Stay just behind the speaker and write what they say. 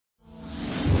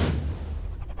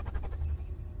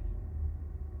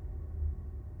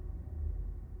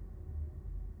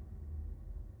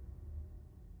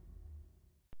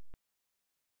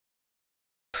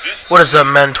What is up,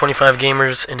 Madden 25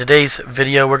 gamers? In today's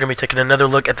video, we're going to be taking another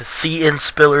look at the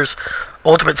CNSpiller's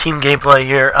Ultimate Team gameplay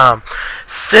here.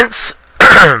 Since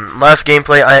last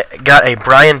gameplay, I got a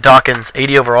Brian Dawkins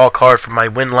 80 overall card for my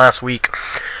win last week.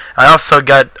 I also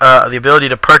got the ability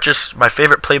to purchase my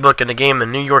favorite playbook in the game, the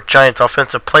New York Giants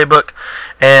offensive playbook.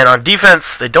 And on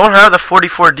defense, they don't have the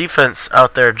 44 defense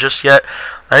out there just yet.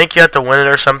 I think you have to win it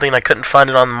or something. I couldn't find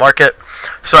it on the market.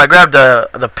 So I grabbed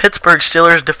the Pittsburgh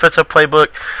Steelers defensive playbook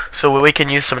so we can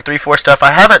use some 3-4 stuff.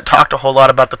 I haven't talked a whole lot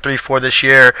about the 3-4 this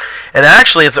year. And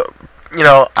actually,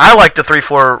 I like the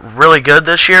 3-4 really good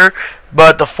this year.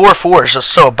 But the 4-4 is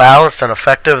just so balanced and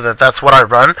effective that that's what I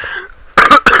run.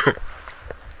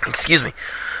 Excuse me.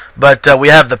 But we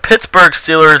have the Pittsburgh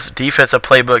Steelers defensive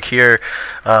playbook here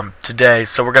today.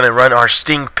 So we're going to run our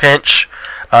sting pinch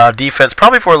defense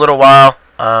probably for a little while.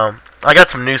 I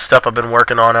got some new stuff I've been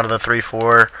working on out of the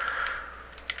 3-4.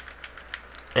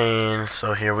 And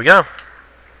so here we go.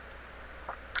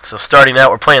 So starting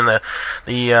out, we're playing the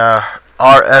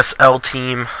RSL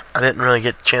team. I didn't really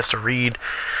get a chance to read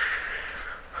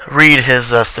his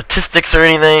statistics or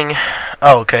anything.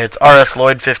 Oh, okay, it's RS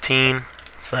Lloyd 15.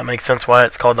 So that makes sense why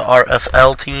it's called the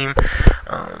RSL team.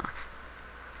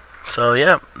 So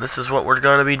yeah, this is what we're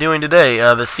going to be doing today.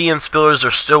 The CNSpillers are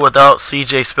still without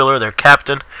CJ Spiller, their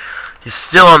captain. He's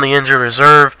still on the injured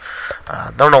reserve.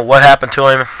 Don't know what happened to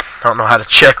him. I don't know how to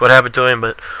check what happened to him,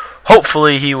 but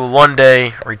hopefully he will one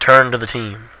day return to the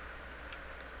team.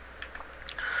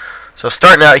 So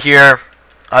starting out here,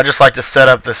 I just like to set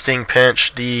up the sting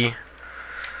pinch D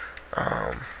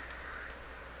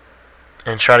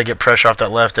and try to get pressure off that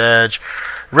left edge.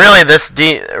 Really,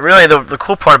 the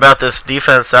cool part about this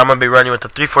defense that I'm going to be running with the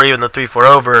 3-4 even, the 3-4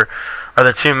 over are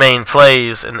the two main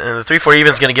plays. And the 3-4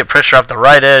 even is going to get pressure off the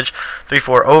right edge.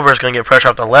 3-4 over is going to get pressure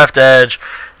off the left edge.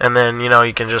 And then,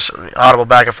 you can just audible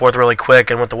back and forth really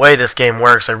quick. And with the way this game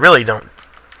works, I really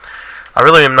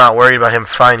am not worried about him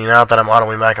finding out that I'm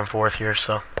audibling back and forth here.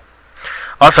 So,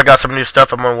 also got some new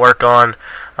stuff I'm going to work on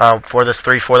for this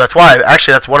 3-4. That's why,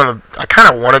 that's one of the, I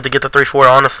kind of wanted to get the 3-4,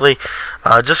 honestly,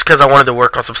 just because I wanted to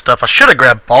work on some stuff. I should have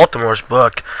grabbed Baltimore's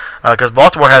book, because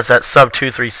Baltimore has that sub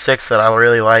 236 that I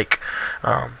really like.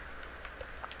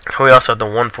 We also have the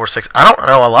 146. I don't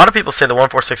know, a lot of people say the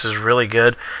 146 is really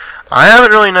good. I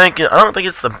haven't really liked it. I don't think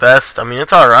it's the best. I mean,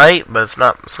 it's alright, but it's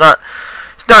not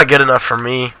good enough for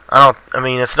me.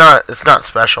 It's not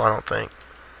special, I don't think.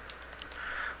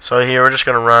 So here, we're just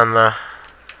going to run the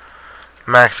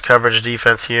max coverage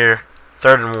defense here.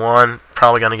 3rd and 1,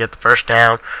 probably going to get the first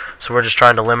down. So we're just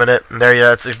trying to limit it. And there you go,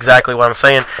 that's exactly what I'm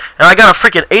saying. And I got a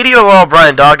freaking 80 overall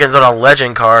Brian Dawkins on a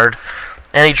legend card.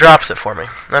 And he drops it for me.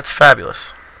 That's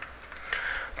fabulous.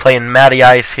 Playing Matty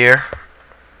Ice here.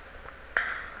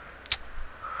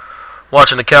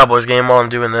 Watching the Cowboys game while I'm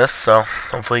doing this. So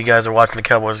hopefully you guys are watching the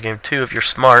Cowboys game too. If you're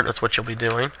smart, that's what you'll be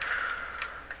doing.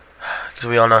 Because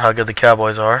we all know how good the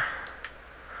Cowboys are.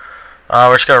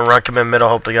 We're just going to run, come in middle,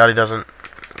 hope to God he doesn't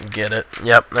get it.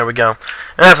 Yep, there we go. And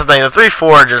that's the thing, the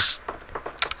 3-4 just,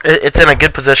 it's in a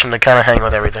good position to kind of hang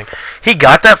with everything. He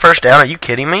got that first down, are you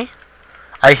kidding me?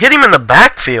 I hit him in the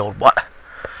backfield, what?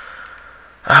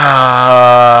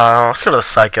 Let's go to the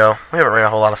Psycho. We haven't ran a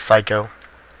whole lot of Psycho.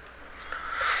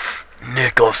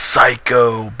 Nickel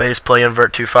Psycho, base play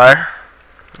invert 2-fire.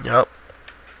 Yep.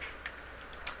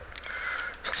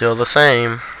 Still the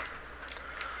same.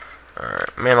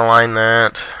 Alright, man align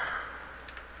that.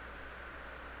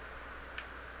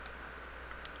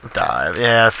 Dive.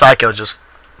 Yeah, Psycho just,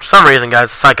 for some reason,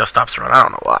 guys, the Psycho stops running. I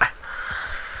don't know why.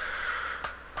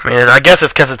 I mean, I guess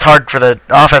it's because it's hard for the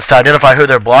offense to identify who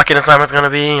their blocking assignment's going to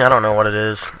be. I don't know what it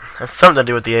is. It's something to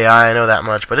do with the AI, I know that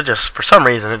much. But it just, for some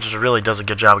reason, it just really does a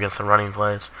good job against the running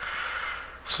plays.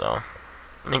 So,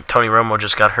 I think Tony Romo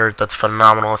just got hurt. That's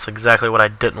phenomenal. That's exactly what I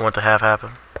didn't want to have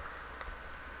happen.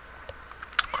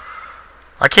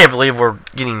 I can't believe we're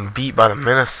getting beat by the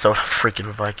Minnesota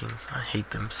freaking Vikings. I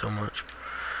hate them so much.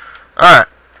 Alright.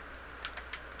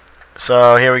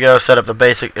 So here we go. Set up the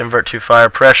basic invert 2-fire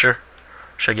pressure.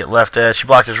 Should get left edge. She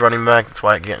blocked his running back. That's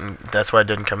why it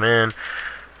didn't come in.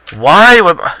 Why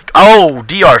would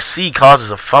DRC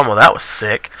causes a fumble. That was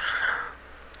sick.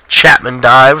 Chapman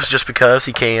dives just because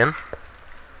he can.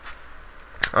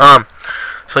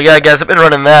 So yeah, guys, I've been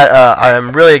running that.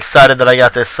 I'm really excited that I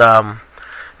got this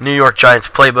New York Giants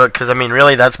playbook, because I mean,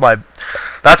 really, that's my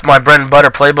bread and butter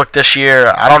playbook this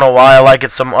year. I don't know why I like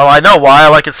it so much. Well, I know why I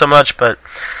like it so much, but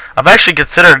I've actually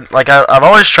considered, like, I've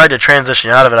always tried to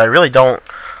transition out of it. I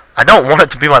don't want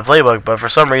it to be my playbook, but for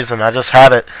some reason I just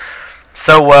have it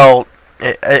so well.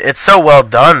 It's so well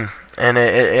done, and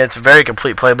it's a very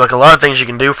complete playbook. A lot of things you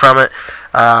can do from it.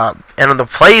 and the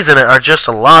plays in it are just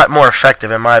a lot more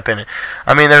effective, in my opinion.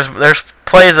 I mean, there's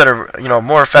plays that are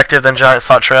more effective than Giant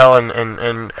Slot Trail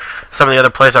and some of the other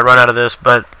plays I run out of this,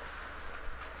 but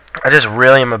I just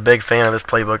really am a big fan of this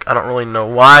playbook. I don't really know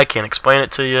why. I can't explain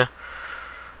it to you.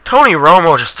 Tony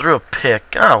Romo just threw a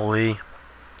pick. Golly.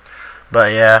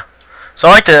 But yeah. So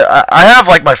I have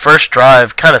like my first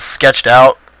drive kind of sketched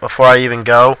out before I even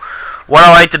go. What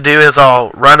I like to do is I'll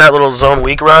run that little zone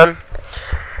weak run.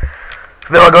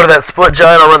 Then I'll go to that split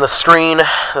giant, I'll run the screen,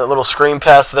 that little screen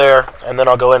pass there, and then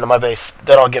I'll go into my base.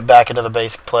 Then I'll get back into the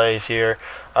basic plays here.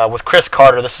 With Chris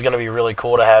Carter, this is going to be really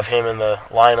cool to have him in the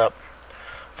lineup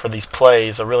for these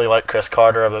plays. I really like Chris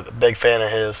Carter. I'm a big fan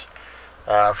of his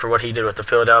for what he did with the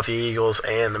Philadelphia Eagles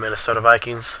and the Minnesota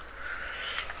Vikings.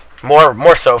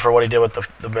 More so for what he did with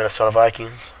the Minnesota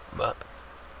Vikings. But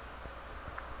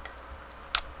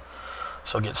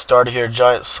so get started here,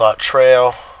 Giant Slot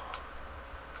Trail.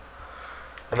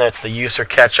 And that's the user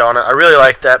catch on it. I really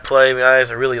like that play,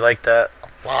 guys. I really like that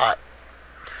a lot.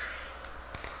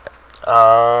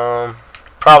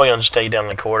 Probably going to just take it down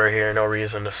the quarter here. No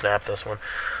reason to snap this one.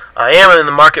 I am in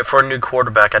the market for a new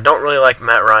quarterback. I don't really like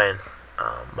Matt Ryan.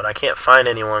 But I can't find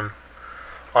anyone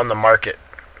on the market.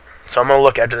 So I'm going to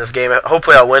look after this game.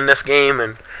 Hopefully I'll win this game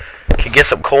and can get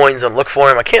some coins and look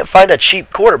for him. I can't find a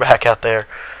cheap quarterback out there.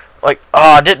 Like,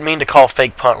 oh, I didn't mean to call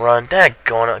fake punt run.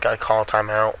 Daggone it. I got to call a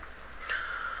timeout.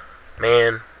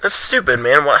 Man, that's stupid,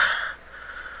 man.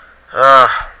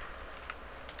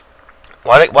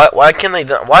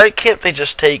 Why can't they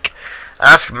just take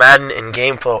Ask Madden and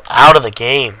GameFlow out of the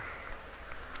game?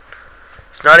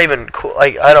 It's not even cool.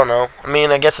 Like, I don't know. I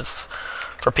mean, I guess it's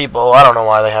for people. I don't know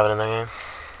why they have it in the game.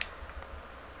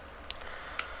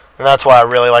 And that's why I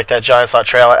really like that Giant Slot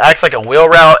Trail. It acts like a wheel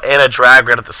route and a drag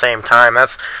route at the same time. I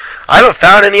haven't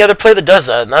found any other play that does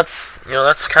that, and that's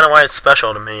kind of why it's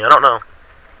special to me. I don't know.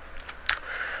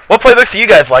 What playbooks do you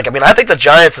guys like? I mean, I think the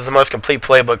Giants is the most complete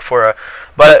playbook for a...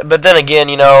 But then again,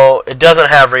 it doesn't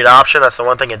have read option. That's the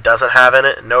one thing it doesn't have in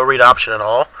it. No read option at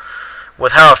all.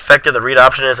 With how effective the read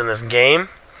option is in this game,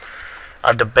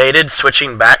 I've debated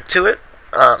switching back to it.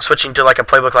 Switching to like a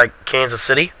playbook like Kansas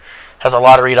City. Has a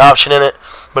lot of read option in it,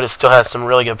 but it still has some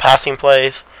really good passing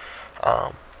plays.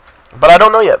 But I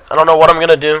don't know yet. I don't know what I'm going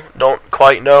to do. Don't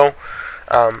quite know.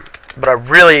 But I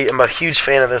really am a huge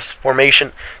fan of this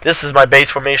formation. This is my base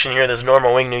formation here, this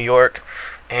normal wing New York.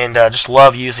 And just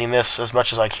love using this as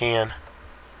much as I can.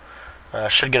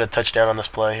 Should get a touchdown on this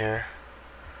play here.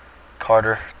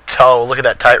 Carter. Oh, look at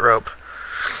that tightrope.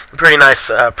 Pretty nice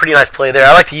play there.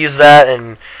 I like to use that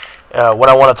and when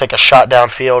I want to take a shot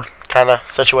downfield kind of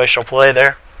situational play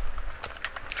there.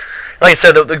 Like I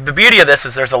said, the beauty of this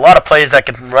is there's a lot of plays that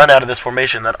can run out of this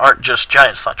formation that aren't just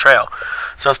Giant Slot Trail.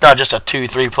 So it's not just a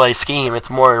 2-3 play scheme. It's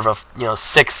more of a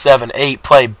 6, 7, 8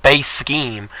 play base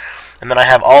scheme. And then I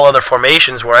have all other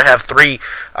formations where I have three.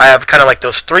 I have kind of like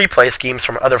those 3-play schemes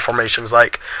from other formations,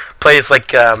 like plays like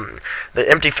the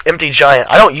empty giant.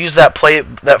 I don't use that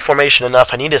formation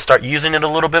enough. I need to start using it a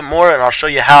little bit more, and I'll show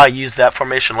you how I use that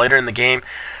formation later in the game.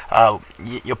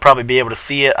 You'll probably be able to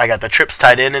see it. I got the trips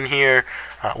tied in here,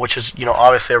 which is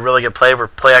obviously a really good play.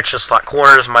 Play action slot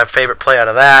corner is my favorite play out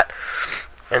of that,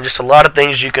 and just a lot of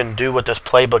things you can do with this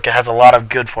playbook. It has a lot of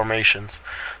good formations.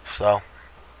 So,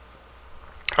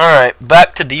 all right,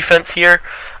 back to defense here.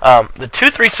 The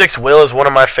 2-3-6 will is one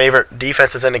of my favorite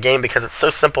defenses in the game because it's so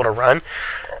simple to run.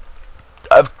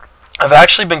 I've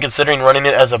actually been considering running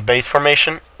it as a base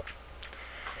formation.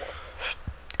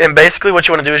 And basically what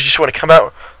you want to do is you just want to come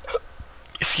out,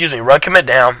 run commit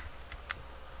down,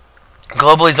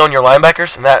 globally zone your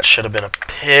linebackers, and that should have been a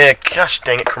pick. Gosh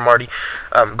dang it, Cromartie.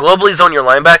 Globally zone your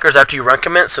linebackers after you run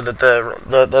commit so that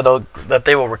that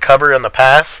they will recover on the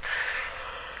pass.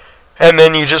 And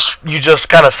then you just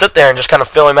kind of sit there and just kind of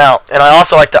fill him out. And I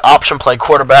also like to option play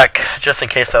quarterback just in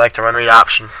case I like to run read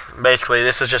option. Basically,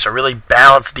 this is just a really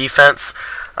balanced defense.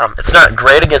 It's not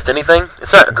great against anything.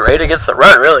 It's not great against the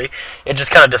run, really. It just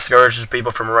kind of discourages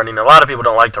people from running. A lot of people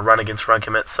don't like to run against run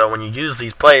commits. So when you use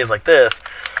these plays like this,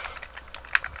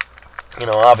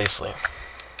 obviously.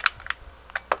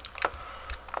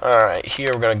 All right,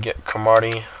 here we're going to get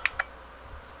Cromartie.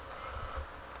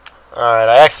 Alright,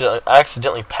 I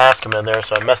accidentally passed him in there,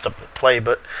 so I messed up the play,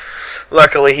 but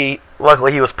luckily he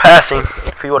was passing.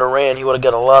 If he would have ran, he would have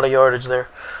got a lot of yardage there.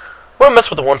 I'm going to mess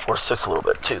with the 1-4-6 a little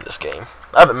bit too this game.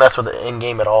 I haven't messed with it in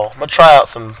game at all. I'm going to try out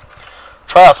some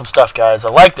stuff, guys. I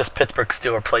like this Pittsburgh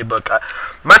Steelers playbook.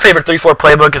 My favorite 3-4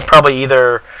 playbook is probably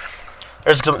either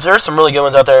there's some really good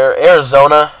ones out there.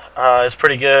 Arizona is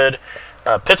pretty good.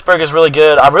 Pittsburgh is really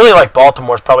good. I really like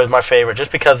Baltimore is probably my favorite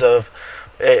just because of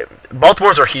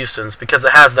Baltimore's or Houston's, because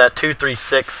it has that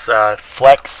 2-3-6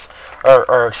 flex,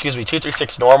 or excuse me,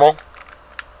 2-3-6 normal.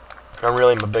 I'm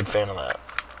really a big fan of that.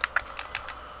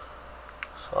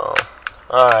 So,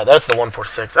 alright, that's the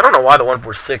 1-4-6. I don't know why the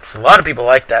 1-4-6. A lot of people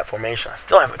like that formation. I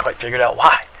still haven't quite figured out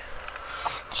why.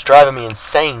 It's driving me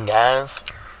insane, guys.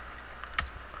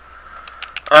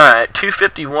 Alright,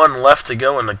 2:51 left to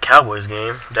go in the Cowboys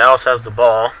game. Dallas has the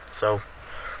ball. So,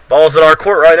 ball's in our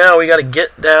court right now. We got to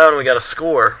get down. We got to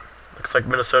score. Looks like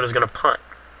Minnesota's going to punt.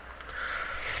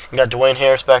 We got Dwayne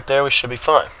Harris back there. We should be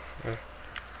fine.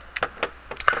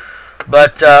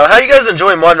 But how you guys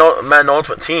enjoy Madden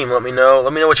Ultimate Team? Let me know.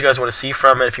 Let me know what you guys want to see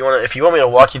from it. If you want me to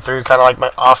walk you through kind of like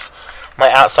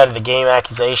my outside of the game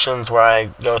accusations, where I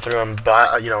go through and buy,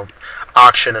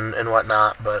 auction and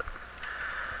whatnot. But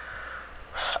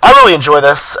I really enjoy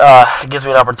this. It gives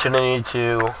me an opportunity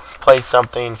to play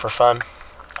something for fun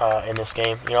in this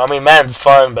game. I mean, Madden's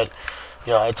fun, but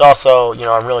it's also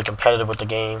I'm really competitive with the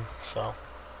game. So,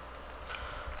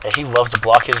 and he loves to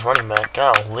block his running back.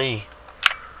 Golly.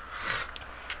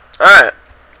 Alright.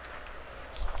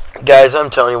 Guys, I'm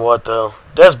telling you what, though.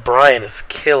 Des Bryant is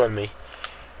killing me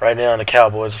right now in the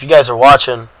Cowboys. If you guys are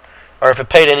watching, or if it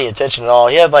paid any attention at all,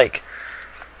 he had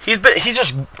he's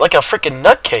just like a freaking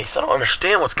nutcase. I don't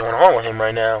understand what's going on with him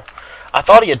right now. I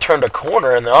thought he had turned a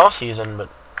corner in the offseason,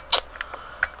 but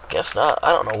guess not.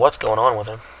 I don't know what's going on with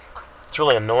him. It's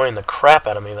really annoying the crap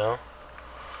out of me, though.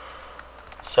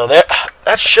 So that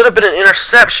should have been an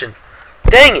interception.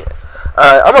 Dang it.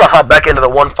 I'm going to hop back into the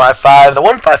 1-5-5. The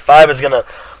 1-5-5 is going to...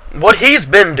 What he's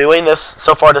been doing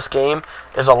so far this game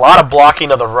is a lot of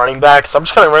blocking of the running back. So I'm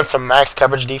just going to run some max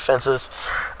coverage defenses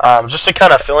just to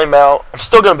kind of fill him out. I'm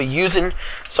still going to be using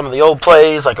some of the old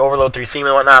plays like overload 3-seam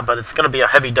and whatnot, but it's going to be a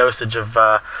heavy dosage of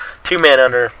 2-man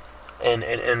under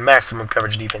and maximum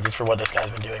coverage defenses for what this guy's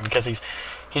been doing, because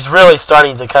he's really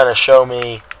starting to kind of show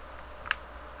me,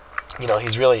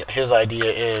 his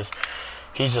idea is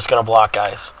he's just going to block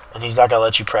guys. And he's not going to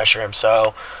let you pressure him.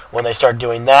 So when they start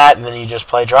doing that, then you just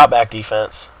play drop back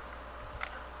defense.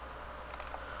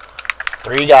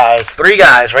 Three guys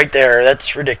right there.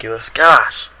 That's ridiculous.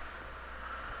 Gosh.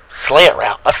 Slant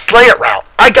route. A slant route.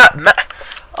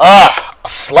 A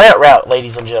slant route,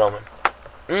 ladies and gentlemen.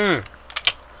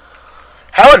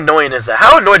 How annoying is that?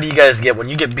 How annoyed do you guys get when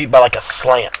you get beat by like a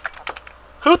slant?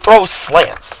 Who throws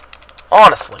slants?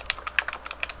 Honestly.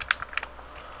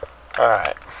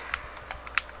 Alright.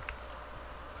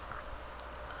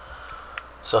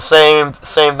 So same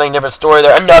thing, different story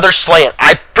there. Another slant.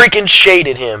 I freaking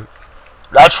shaded him.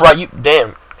 That's right.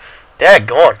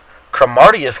 Daggone.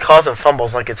 Cromartie is causing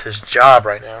fumbles like it's his job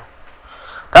right now.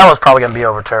 That one's probably going to be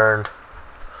overturned.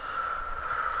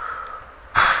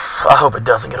 I hope it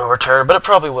doesn't get overturned, but it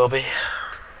probably will be.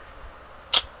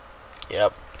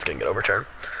 Yep, it's going to get overturned.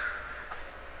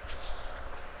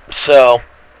 So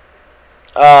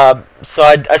I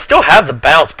still have the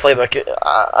bounce playbook.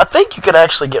 I think you can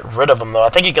actually get rid of them, though. I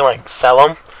think you can sell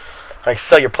them,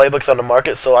 sell your playbooks on the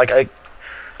market. So I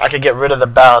could get rid of the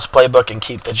bounce playbook and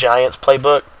keep the Giants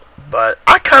playbook. But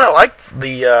I kind of like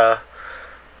the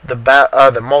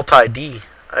multi D.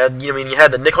 You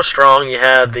had the nickel strong, you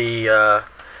had the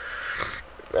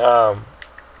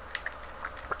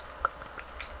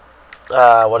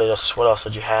what else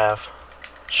did you have?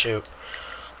 Shoot,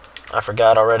 I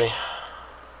forgot already.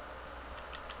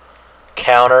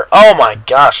 Counter. Oh my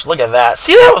gosh, look at that.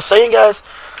 See what I was saying, guys?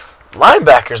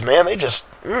 Linebackers, man, they just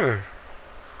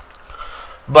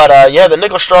But yeah, the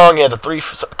nickel strong, you had the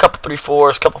couple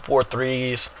 3-4s, couple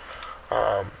 4-3s,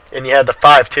 and you had the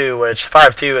 5-2, which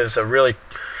 5-2 is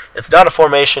it's not a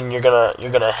formation you're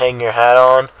gonna hang your hat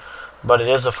on, but it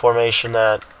is a formation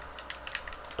that,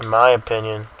 in my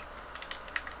opinion,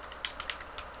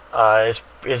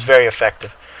 is very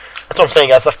effective. That's what I'm saying,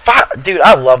 guys. Dude,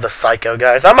 I love the Psycho,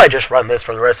 guys. I might just run this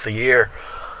for the rest of the year.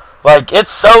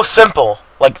 It's so simple.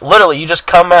 Literally, you just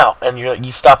come out and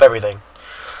you stop everything.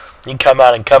 You can come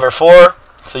out and cover 4,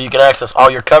 so you can access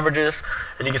all your coverages,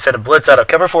 and you can send a blitz out of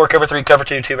cover 4, cover 3, cover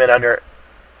 2, 2-man under.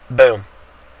 Boom.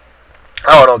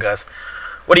 I don't know, guys.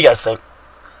 What do you guys think?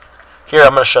 Here,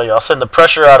 I'm going to show you. I'll send the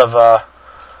pressure out of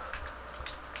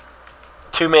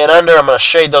 2-man under. I'm going to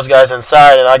shade those guys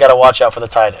inside, and I got to watch out for the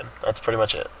tight end. That's pretty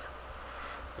much it.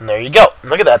 And there you go.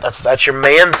 Look at that. That's your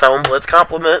man zone blitz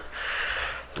complement.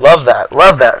 Love that.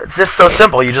 Love that. It's just so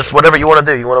simple. You just, whatever you want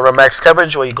to do. You want to run max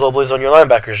coverage, well, you globally zone your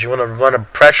linebackers. You want to run a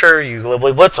pressure, you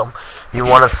globally blitz them. You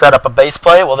want to set up a base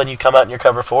play, well, then you come out in your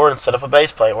cover 4 and set up a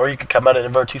base play. Or you could come out and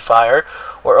invert 2 fire,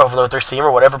 or overload 3-seam,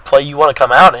 or whatever play you want to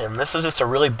come out in. This is just a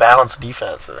really balanced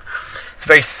defense. It's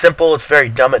very simple. It's very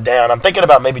dumb it down. I'm thinking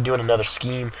about maybe doing another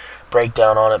scheme,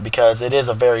 breakdown on it because it is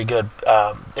a very good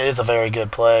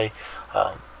play.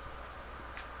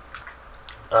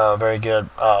 Very good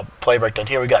play breakdown.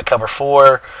 Here we got cover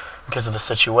 4 because of the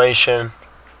situation.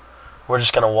 We're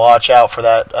just going to watch out for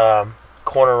that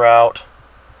corner route.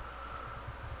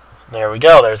 There we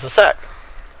go. There's the sack.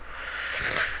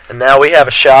 And now we have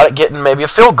a shot at getting maybe a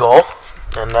field goal.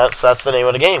 And that's the name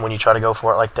of the game when you try to go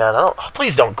for it like that.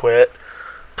 Please don't quit.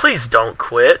 Please don't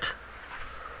quit.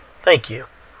 Thank you.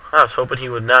 I was hoping he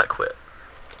would not quit.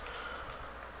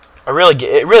 It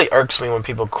really irks me when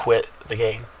people quit the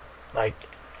game. Like,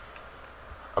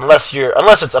 unless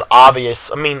it's an obvious,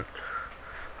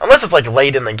 unless it's like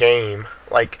late in the game,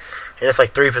 like, and it's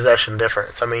like 3 possession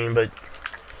difference. But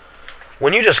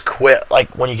when you just quit, like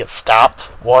when you get stopped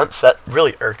once, that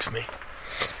really irks me.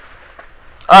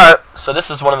 Alright, so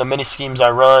this is one of the mini schemes I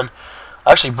run.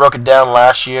 I actually broke it down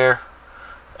last year,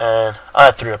 and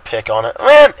I threw a pick on it.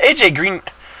 Man, AJ Green,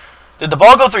 did the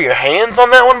ball go through your hands on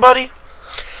that one, buddy?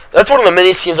 That's one of the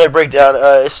mini schemes I break down.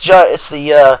 It's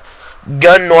the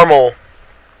gun normal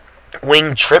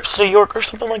wing trips New York or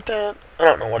something like that. I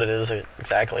don't know what it is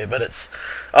exactly, but it's...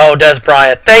 Oh, Des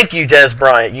Bryant. Thank you, Des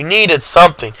Bryant. You needed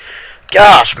something.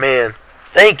 Gosh, man.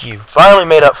 Thank you. Finally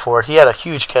made up for it. He had a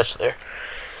huge catch there.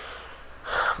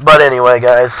 But anyway,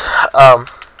 guys.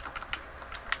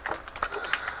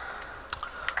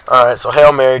 Alright, so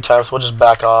Hail Mary time, so we'll just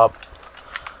back up.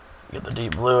 Get the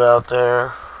deep blue out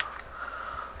there.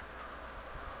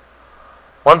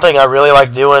 One thing I really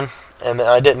like doing, and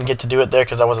I didn't get to do it there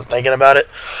because I wasn't thinking about it,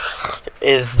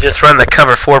 is just run the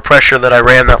cover 4 pressure that I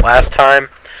ran that last time,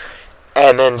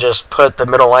 and then just put the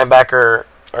middle linebacker,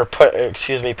 or put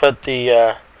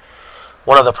the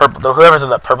one of the purple, whoever's in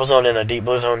that purple zone in a deep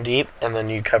blue zone deep, and then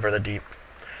you cover the deep.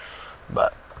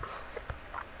 But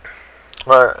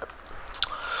all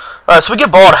right, so we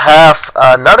get ball at half.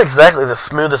 Not exactly the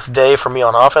smoothest day for me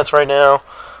on offense right now.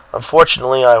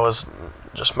 Unfortunately, I was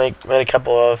just made a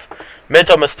couple of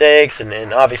mental mistakes,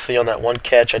 and obviously on that one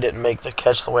catch, I didn't make the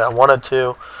catch the way I wanted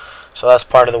to. So that's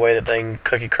part of the way that thing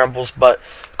cookie crumbles. But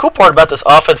the cool part about this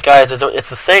offense, guys, is it's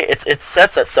the same. It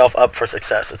sets itself up for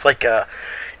success. There's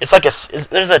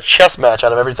a chess match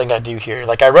out of everything I do here.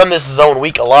 Like, I run this zone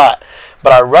weak a lot,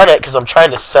 but I run it because I'm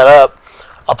trying to set up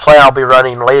a play I'll be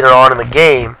running later on in the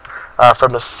game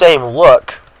from the same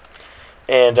look.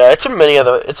 And it's in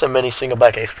many single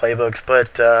back ace playbooks,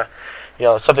 but you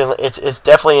know, it's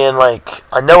definitely in, like,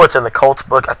 I know it's in the Colts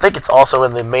book. I think it's also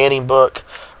in the Manning book,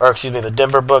 or excuse me, the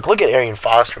Denver book. Look at Arian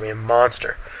Foster, man,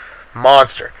 monster.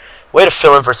 Way to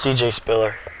fill in for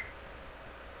CNSpiller.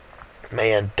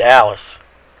 Man, Dallas.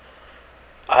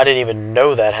 I didn't even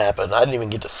know that happened. I didn't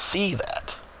even get to see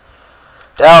that.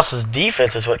 Dallas's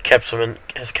defense is what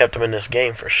has kept him in this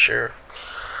game for sure.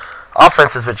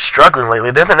 Offense has been struggling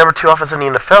lately. They're the number 2 offense in the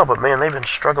NFL, but man, they've been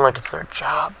struggling like it's their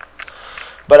job.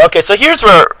 But okay, so here's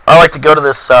where I like to go to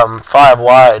this 5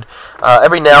 wide.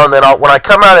 Every now and then, when I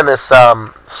come out in this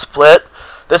split,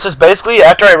 this is basically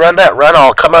after I run that run,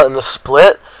 I'll come out in the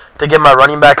split to give my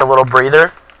running back a little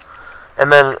breather.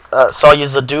 And then, so I'll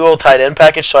use the dual tight end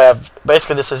package. So I have,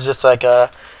 basically this is just like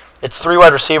it's 3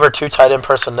 wide receiver, 2 tight end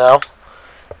personnel.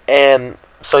 And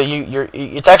so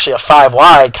it's actually a 5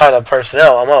 wide kind of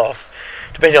personnel almost,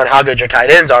 depending on how good your tight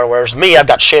ends are. Whereas me, I've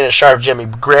got Shannon Sharp, Jimmy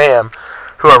Graham,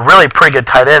 who are really pretty good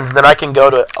tight ends. And then I can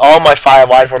go to all my 5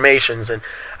 wide formations. And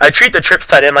I treat the trips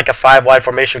tight end like a 5 wide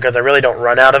formation because I really don't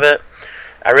run out of it.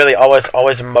 I really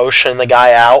always motion the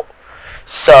guy out.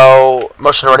 So,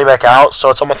 motion the running back out. So,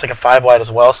 it's almost like a 5 wide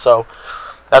as well. So,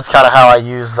 that's kind of how I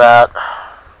use that.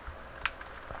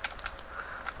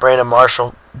 Brandon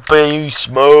Marshall. Beast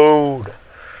mode.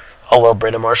 I love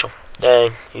Brandon Marshall.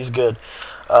 Dang, he's good.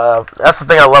 That's the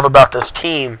thing I love about this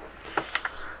team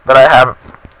that I have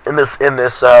in this.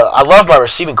 I love my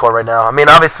receiving core right now. I mean,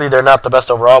 obviously they're not the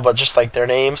best overall, but just like their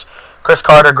names. Chris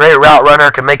Carter, great route runner,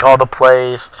 can make all the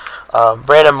plays.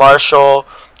 Brandon Marshall,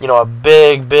 you know, a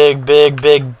big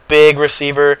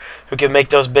receiver who can make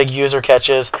those big user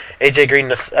catches. AJ Green,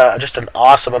 just an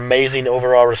awesome, amazing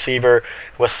overall receiver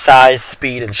with size,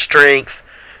 speed, and strength.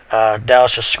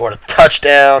 Dallas just scored a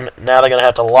touchdown. Now they're going to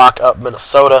have to lock up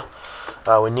Minnesota.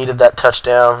 We needed that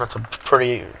touchdown. That's a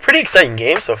pretty exciting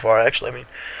game so far, actually. I mean,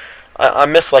 I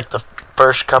missed like the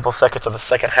first couple seconds of the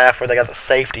second half where they got the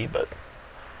safety,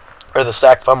 or the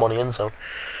sack fumble in the end zone.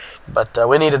 But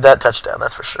we needed that touchdown,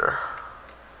 that's for sure.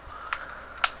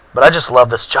 But I just love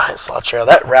this giant slot trail.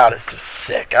 That route is just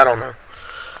sick. I don't know.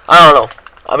 I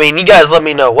mean, you guys let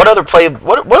me know. What other play?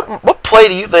 What play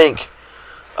do you think?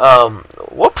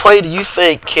 What play do you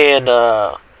think can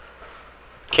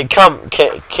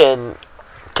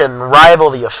rival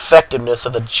the effectiveness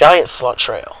of the giant slot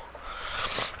trail?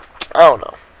 I don't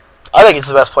know. I think it's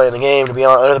the best play in the game, to be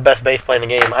honest. Or the best base play in the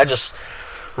game. I just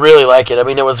really like it. I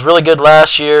mean, it was really good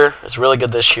last year. It's really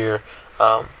good this year.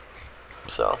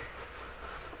 So,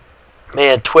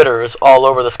 man, Twitter is all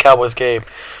over this Cowboys game.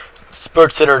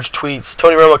 Sports Center tweets,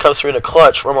 Tony Romo comes through in a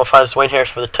clutch. Romo finds Dwayne Harris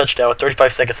for the touchdown with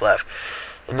 35 seconds left.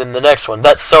 And then the next one,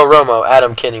 that's so Romo,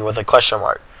 Adam Kinney with a question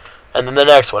mark. And then the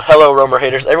next one, hello Romo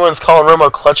haters. Everyone's calling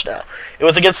Romo clutch now. It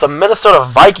was against the Minnesota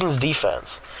Vikings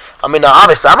defense. I mean, now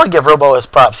obviously, I'm going to give Romo his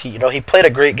props. He played a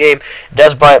great game.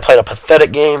 Des Bryant played a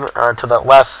pathetic game until that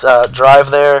last drive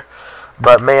there.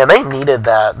 But, man, they needed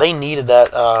that. They needed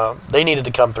that. They needed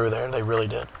to come through there. They really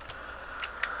did.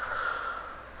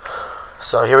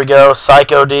 So, here we go.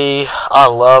 Psycho D. I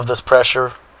love this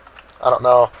pressure. I don't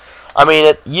know. I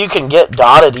mean, you can get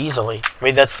dotted easily. I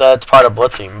mean, that's part of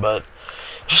blitzing, but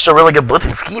just a really good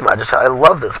blitzing scheme. I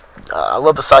love this. I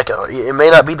love the Psycho. It may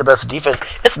not be the best defense.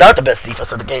 It's not the best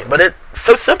defense of the game, but it's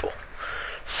so simple.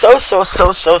 So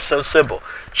simple.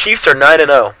 Chiefs are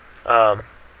 9-0.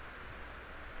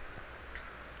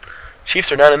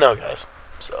 Chiefs are 9-0, guys.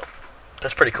 So,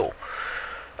 that's pretty cool.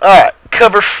 Alright,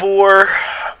 cover 4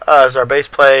 is our base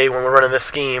play when we're running this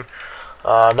scheme.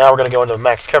 Now we're going to go into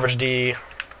max coverage D.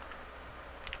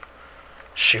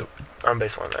 Shoot, I'm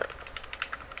baseline that.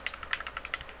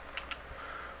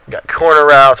 We got corner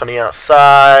routes on the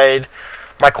outside.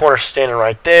 My corner's standing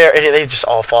right there. And they just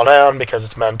all fall down because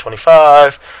it's Madden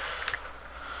 25.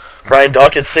 Brian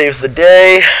Dawkins saves the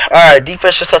day. Alright,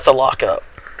 defense just has to lock up.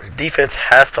 Defense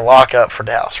has to lock up for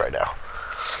Dallas right now.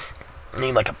 We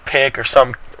need like a pick or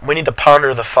something. We need to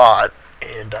ponder the thought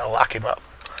and lock him up.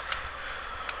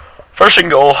 First and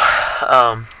goal.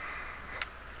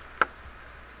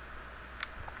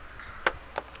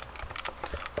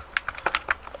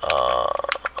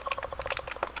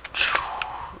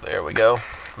 There we go.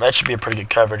 That should be a pretty good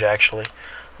coverage, actually.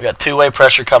 We got two-way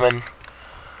pressure coming.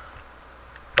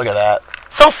 Look at that.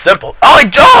 So simple.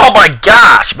 Oh my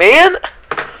gosh, man.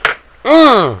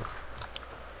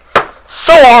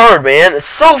 So hard, man. It's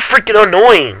so freaking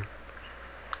annoying.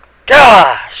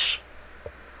 Gosh.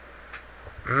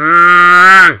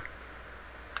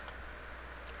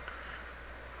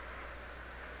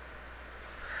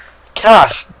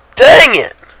 Gosh, dang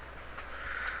it.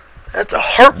 That's a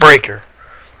heartbreaker.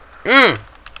 Oh,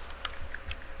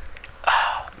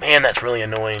 man, that's really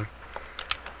annoying.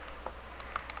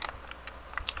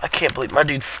 I can't believe my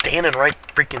dude's standing right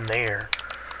freaking there.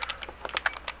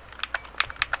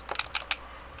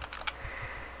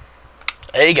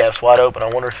 A gap's wide open. I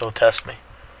wonder if he'll test me.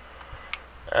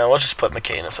 We'll just put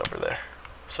McCanus over there.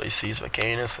 So he sees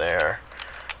McCanus there.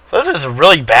 So this is a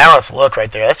really balanced look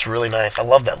right there. That's really nice. I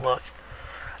love that look.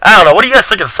 I don't know. What do you guys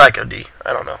think of Psycho D?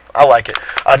 I don't know. I like it.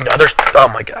 Another. Oh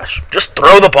my gosh. Just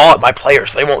throw the ball at my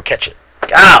players. They won't catch it.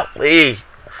 Golly.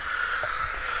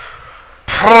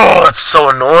 Oh, it's so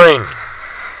annoying.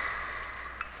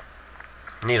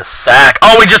 Need a sack.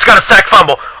 Oh, we just got a sack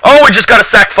fumble. Oh, we just got a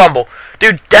sack fumble.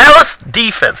 Dude, Dallas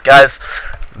defense, guys.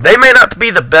 They may not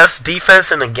be the best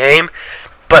defense in the game,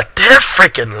 but their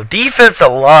freaking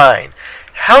defensive line.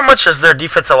 How much has their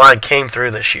defensive line came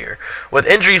through this year? With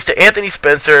injuries to Anthony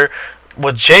Spencer,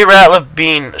 with Jay Ratliff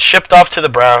being shipped off to the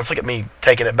Browns. Look at me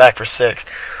taking it back for 6.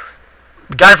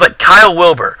 Guys like Kyle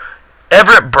Wilbur,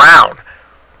 Everett Brown.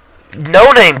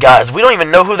 No-name guys. We don't even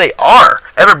know who they are.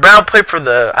 Everett Brown played for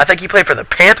I think he played for the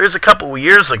Panthers a couple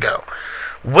years ago.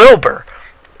 Wilbur.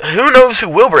 Who knows who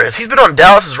Wilbur is? He's been on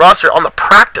Dallas's roster on the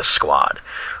practice squad.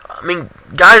 I mean,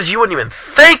 guys you wouldn't even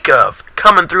think of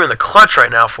coming through in the clutch right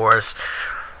now for us.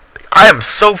 I am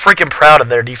so freaking proud of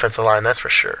their defensive line, that's for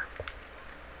sure.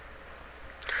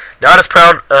 Not as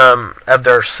proud of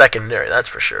their secondary, that's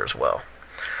for sure as well.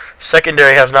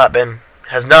 Secondary has not been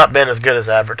as good as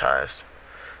advertised.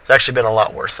 It's actually been a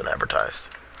lot worse than advertised.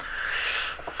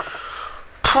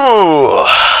 Whew.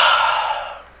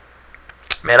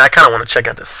 Man, I kind of want to check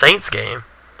out the Saints game.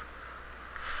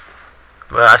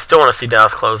 But I still want to see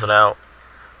Dallas close it out.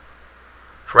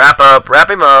 Wrap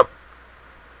him up.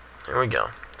 Here we go.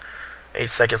 8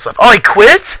 seconds left. Oh, he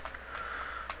quit?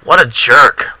 What a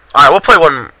jerk. Alright, we'll play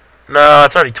one. No,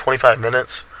 it's already 25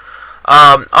 minutes.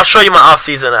 I'll show you my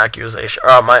off-season accusation,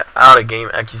 or my out-of-game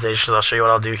accusations. I'll show you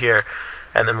what I'll do here,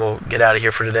 and then we'll get out of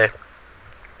here for today.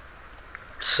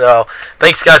 So,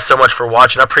 thanks guys so much for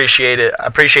watching. I appreciate it. I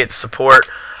appreciate the support.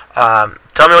 Tell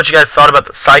me what you guys thought about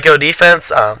the Psycho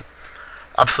defense.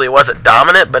 Obviously, it wasn't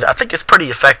dominant, but I think it's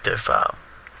pretty effective.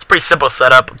 It's pretty simple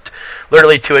setup.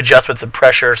 Literally 2 adjustments and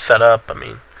pressure setup. I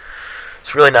mean,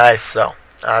 it's really nice. So,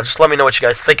 just let me know what you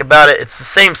guys think about it. It's the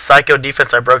same Psycho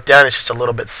defense I broke down. It's just a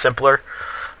little bit simpler.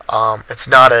 It's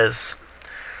not as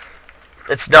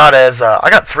it's not as I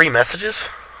got 3 messages.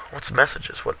 What's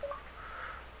messages? What?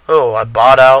 Oh, I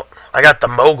bought out. I got the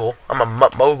mogul. I'm a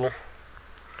mogul.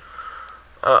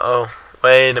 Uh-oh.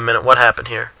 Wait a minute. What happened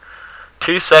here?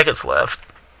 2 seconds left.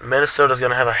 Minnesota's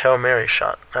going to have a Hail Mary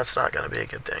shot. That's not going to be a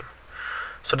good thing.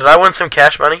 So did I win some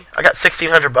cash money? I got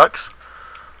 $1,600.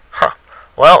 Huh.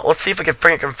 Well, let's see if we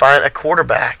can find a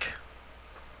quarterback.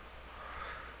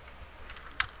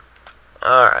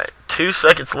 Alright. 2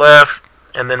 seconds left.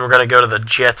 And then we're going to go to the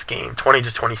Jets game.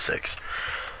 20-26.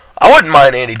 I wouldn't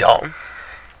mind Andy Dalton.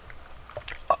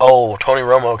 Oh, Tony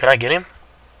Romo. Can I get him?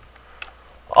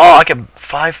 Oh, I can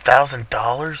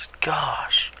 $5,000.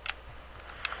 Gosh.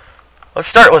 Let's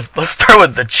start with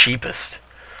the cheapest.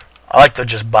 I like to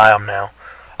just buy them now.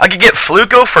 I could get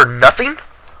Fluco for nothing.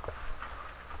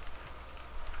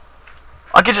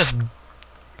 I could just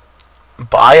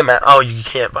buy him out. Oh, you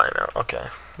can't buy him out. Okay,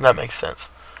 that makes sense.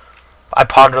 I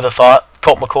ponder the thought.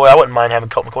 Colt McCoy. I wouldn't mind having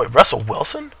Colt McCoy. Russell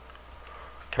Wilson.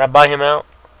 Can I buy him out?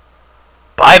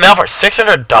 Buy him out for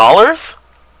 $600?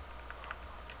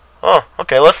 Oh,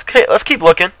 okay. Let's keep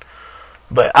looking.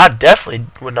 But I definitely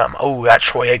would not. Oh, that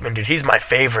Troy Aikman dude. He's my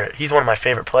favorite. He's one of my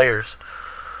favorite players.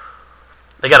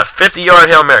 They got a 50-yard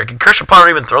Hail Mary. Can Christian Palmer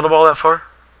even throw the ball that far?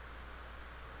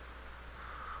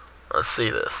 Let's see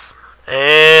this.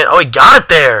 And oh, he got it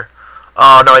there.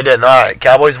 Oh no, he didn't. All right,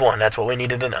 Cowboys won. That's what we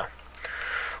needed to know.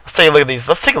 Let's take a look at these.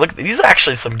 Let's take a look at these. These are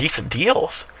actually some decent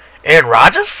deals. Aaron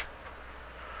Rodgers.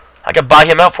 I could buy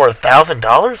him out for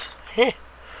 $1,000. Heh.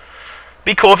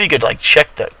 Be cool if you could like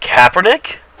check the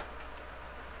Kaepernick.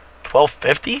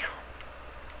 $1,250.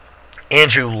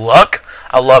 Andrew Luck.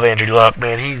 I love Andrew Luck,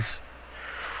 man.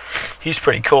 He's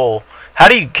pretty cool.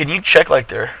 Can you check like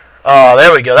their? Oh,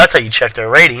 there we go. That's how you check their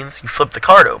ratings. You flip the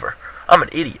card over. I'm an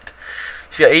idiot.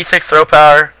 He's got 86 throw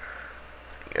power.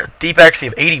 Deep accuracy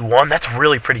of 81. That's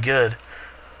really pretty good.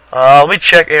 Let me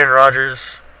check Aaron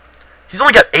Rodgers. He's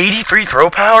only got 83 throw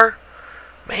power.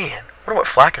 Man, I wonder what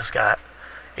Flacco's got.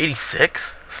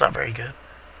 86. It's not very good.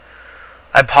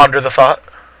 I ponder the thought.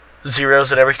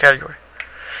 Zeros in every category.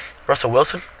 Russell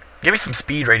Wilson. Give me some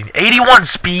speed rating. 81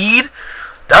 speed?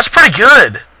 That's pretty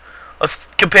good. Let's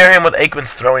compare him with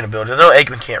Aikman's throwing ability. No,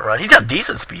 Aikman can't run. He's got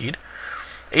decent speed.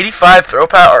 85 throw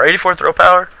power, or 84 throw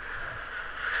power.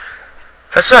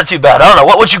 That's not too bad. I don't know.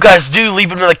 What would you guys do? Leave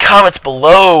them in the comments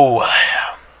below.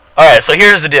 Alright, so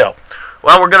here's the deal.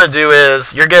 What we're going to do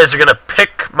is, you guys are going to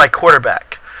pick my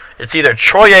quarterback. It's either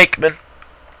Troy Aikman,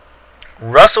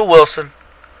 Russell Wilson,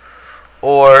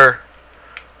 or,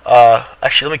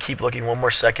 actually, let me keep looking one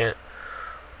more second.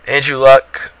 Andrew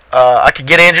Luck. I could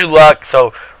get Andrew Luck.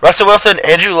 So, Russell Wilson,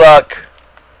 Andrew Luck.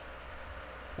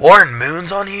 Warren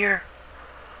Moon's on here.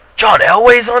 John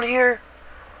Elway's on here.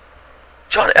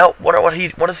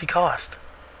 What does he cost?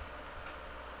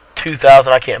 $2,000.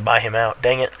 I can't buy him out.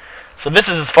 Dang it. So this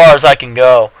is as far as I can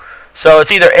go. So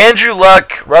it's either Andrew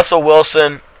Luck, Russell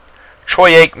Wilson,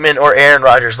 Troy Aikman, or Aaron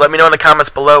Rodgers. Let me know in the comments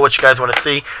below what you guys want to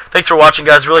see. Thanks for watching,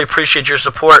 guys. Really appreciate your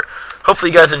support.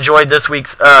 Hopefully you guys enjoyed this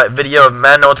week's video of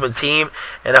Madden Ultimate Team,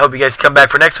 and I hope you guys come back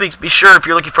for next week's. Be sure, if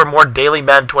you're looking for more daily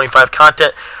Madden 25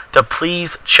 content, to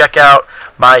please check out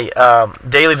my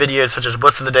daily videos such as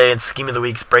Blitz of the Day and Scheme of the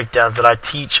Week's breakdowns that I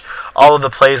teach all of the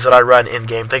plays that I run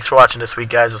in-game. Thanks for watching this week,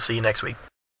 guys. We'll see you next week.